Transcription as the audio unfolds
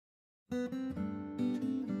Well,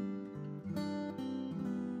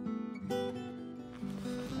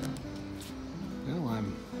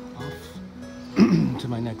 I'm off to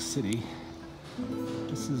my next city.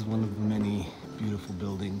 This is one of the many beautiful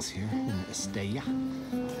buildings here in Estella,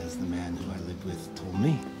 as the man who I lived with told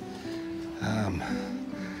me.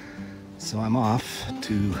 So I'm off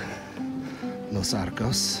to Los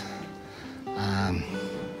Arcos.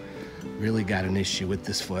 Really got an issue with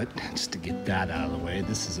this foot, just to get that out of the way.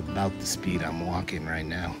 This is about the speed I'm walking right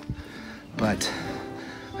now. But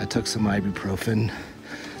I took some ibuprofen.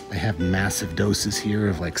 They have massive doses here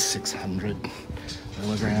of like 600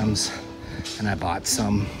 milligrams. And I bought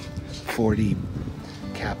some 40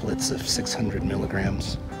 caplets of 600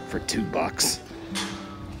 milligrams for $2.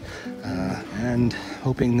 And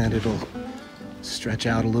hoping that it'll stretch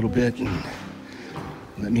out a little bit and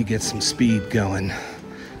let me get some speed going.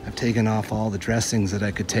 I've taken off all the dressings that I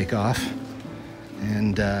could take off,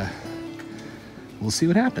 and we'll see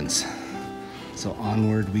what happens. So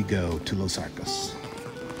onward we go to Los Arcos.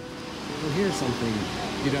 Well, here's something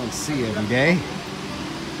you don't see every day.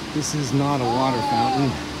 This is not a water fountain.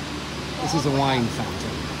 This is a wine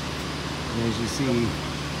fountain. And as you see,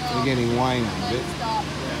 we're getting wine out of it.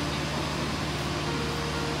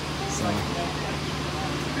 So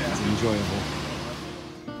it's enjoyable.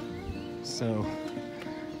 So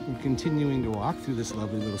I'm continuing to walk through this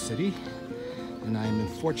lovely little city, and I'm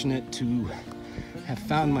fortunate to have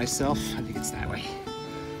found myself, I think it's that way,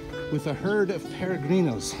 with a herd of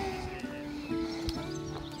peregrinos.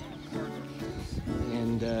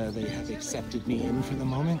 And they have accepted me in for the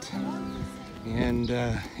moment. And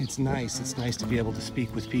it's nice to be able to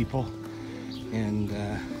speak with people and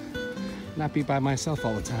not be by myself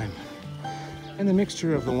all the time. And the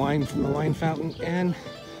mixture of the wine from the wine fountain and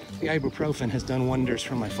the ibuprofen has done wonders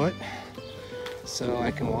for my foot, so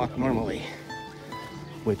I can walk normally,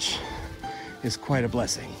 which is quite a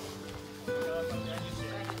blessing.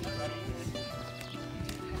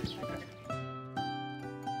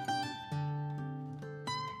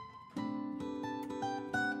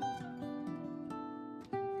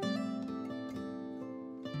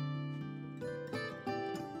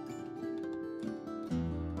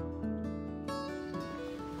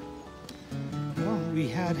 We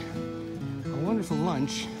had a wonderful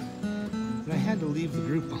lunch, but I had to leave the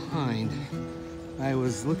group behind. I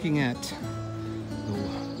was looking at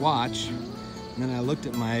the watch, and then I looked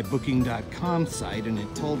at my booking.com site, and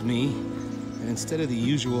it told me that instead of the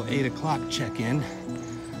usual 8 o'clock check-in,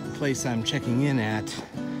 the place I'm checking in at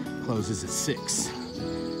closes at 6,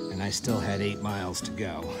 and I still had 8 miles to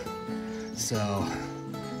go. So,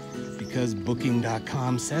 because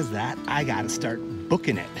booking.com says that, I gotta start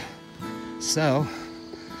booking it. So,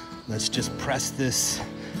 let's just press this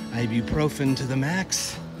ibuprofen to the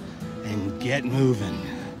max and get moving,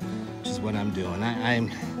 which is what I'm doing.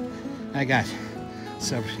 I got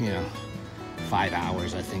several, 5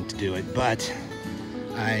 hours I think to do it, but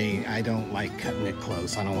I don't like cutting it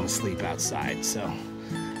close. I don't want to sleep outside, so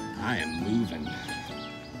I am moving.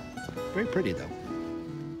 Very pretty though.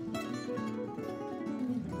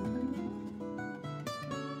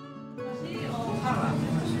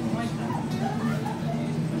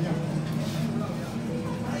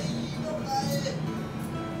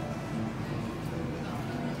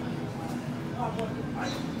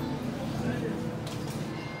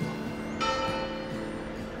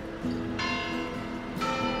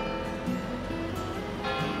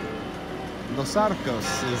 Los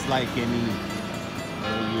Arcos is like any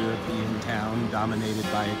European town dominated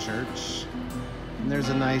by a church. And there's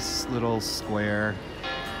a nice little square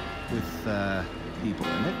with people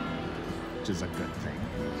in it, which is a good thing.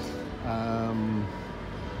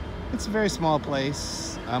 It's a very small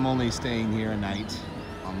place. I'm only staying here a night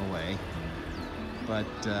on the way.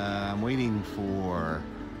 But I'm waiting for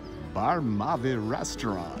Bar Mave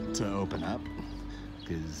restaurant to open up,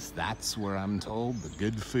 because that's where I'm told the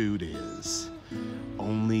good food is.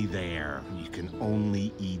 Only there. You can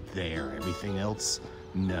only eat there. Everything else,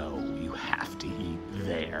 no, you have to eat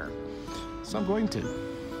there. So I'm going to.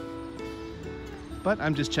 But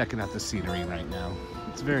I'm just checking out the scenery right now.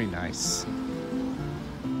 It's very nice.